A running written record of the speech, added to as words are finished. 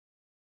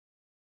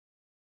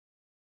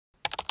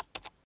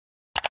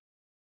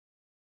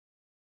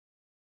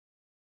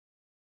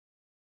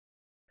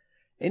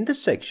In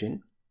this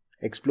section,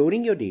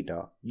 Exploring Your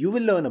Data, you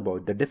will learn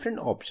about the different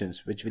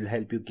options which will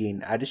help you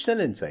gain additional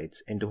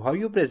insights into how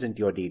you present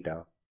your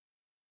data.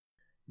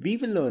 We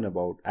will learn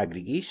about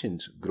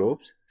aggregations,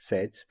 groups,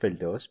 sets,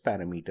 filters,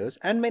 parameters,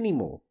 and many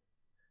more.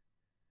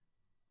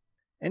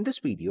 In this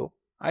video,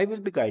 I will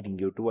be guiding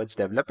you towards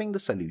developing the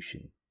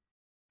solution.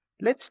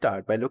 Let's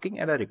start by looking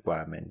at our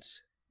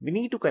requirements. We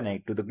need to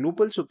connect to the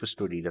global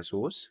superstore data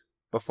source,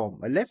 perform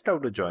a left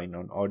outer join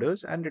on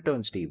orders and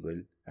returns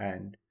table,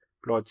 and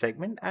plot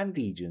segment and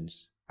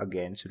regions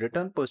against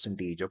return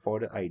percentage of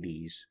order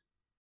IDs.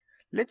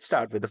 Let's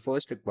start with the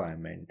first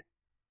requirement.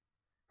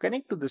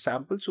 Connect to the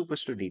sample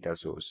superstore data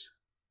source.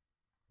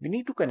 We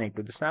need to connect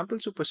to the sample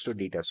superstore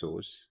data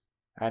source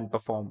and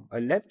perform a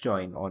left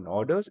join on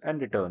orders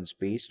and returns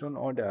based on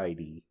order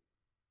ID.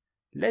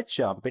 Let's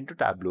jump into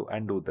Tableau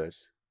and do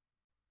this.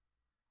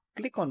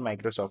 Click on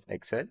Microsoft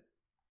Excel.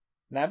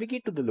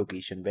 Navigate to the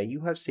location where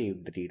you have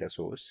saved the data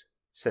source.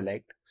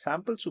 Select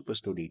Sample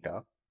Superstore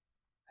Data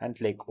and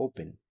click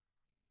Open.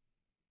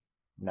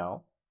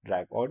 Now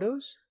drag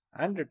orders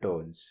and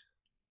returns.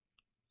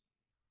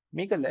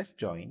 Make a left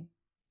join.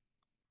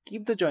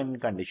 Keep the joining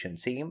condition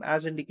same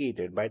as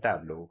indicated by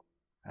Tableau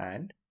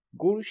and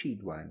go to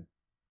Sheet 1.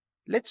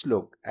 Let's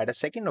look at a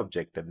second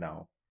objective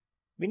now.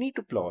 We need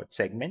to plot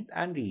segment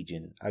and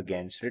region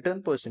against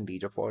return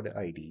percentage of order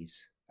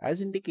IDs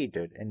as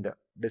indicated in the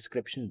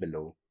description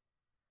below.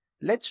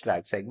 Let's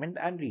drag segment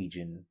and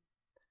region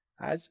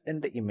as in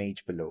the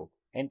image below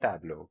in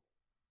Tableau.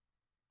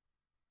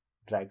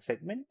 Drag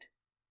segment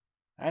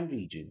and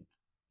region.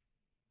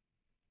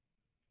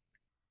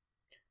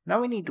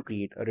 Now we need to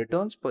create a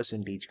returns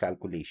percentage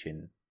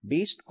calculation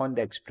based on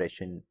the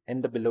expression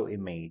in the below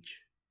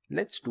image.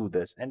 Let's do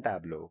this in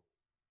Tableau.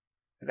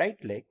 Right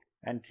click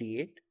and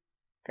create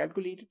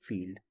calculated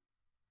field.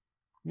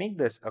 Make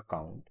this a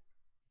count.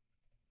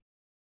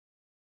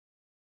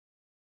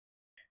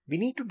 We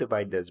need to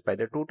divide this by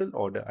the total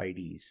order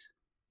IDs.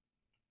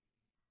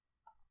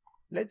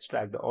 Let's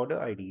drag the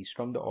order IDs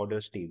from the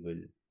orders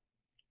table.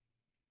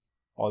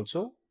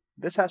 Also,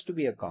 this has to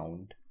be a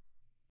count.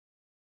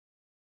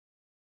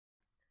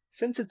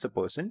 Since it's a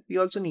percent, we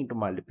also need to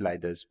multiply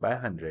this by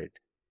 100.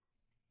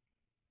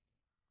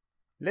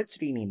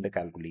 Let's rename the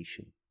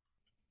calculation.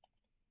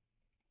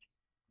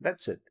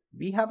 That's it.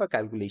 We have a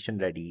calculation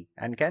ready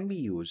and can be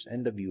used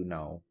in the view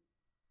now.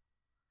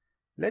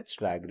 Let's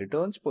drag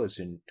returns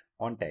percent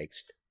on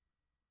text.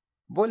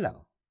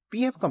 Voila!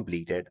 We have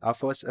completed our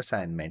first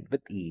assignment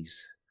with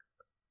ease.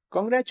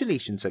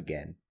 Congratulations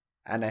again,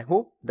 and I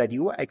hope that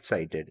you are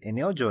excited in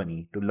your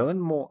journey to learn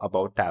more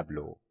about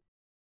Tableau.